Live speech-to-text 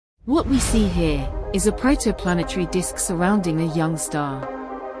What we see here is a protoplanetary disk surrounding a young star.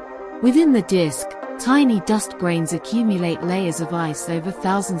 Within the disk, tiny dust grains accumulate layers of ice over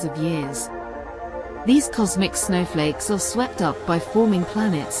thousands of years. These cosmic snowflakes are swept up by forming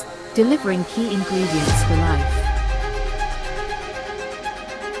planets, delivering key ingredients for life.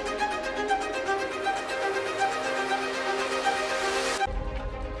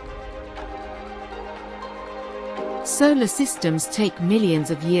 Solar systems take millions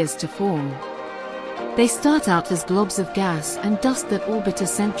of years to form. They start out as globs of gas and dust that orbit a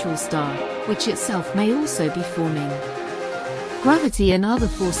central star, which itself may also be forming. Gravity and other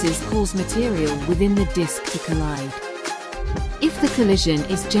forces cause material within the disk to collide. If the collision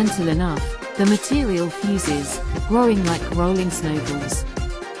is gentle enough, the material fuses, growing like rolling snowballs.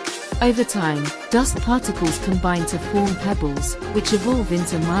 Over time, dust particles combine to form pebbles, which evolve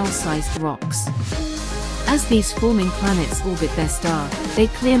into mile-sized rocks. As these forming planets orbit their star, they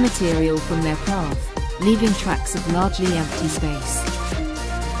clear material from their path, leaving tracks of largely empty space.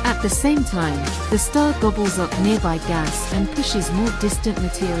 At the same time, the star gobbles up nearby gas and pushes more distant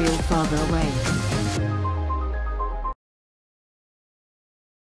material farther away.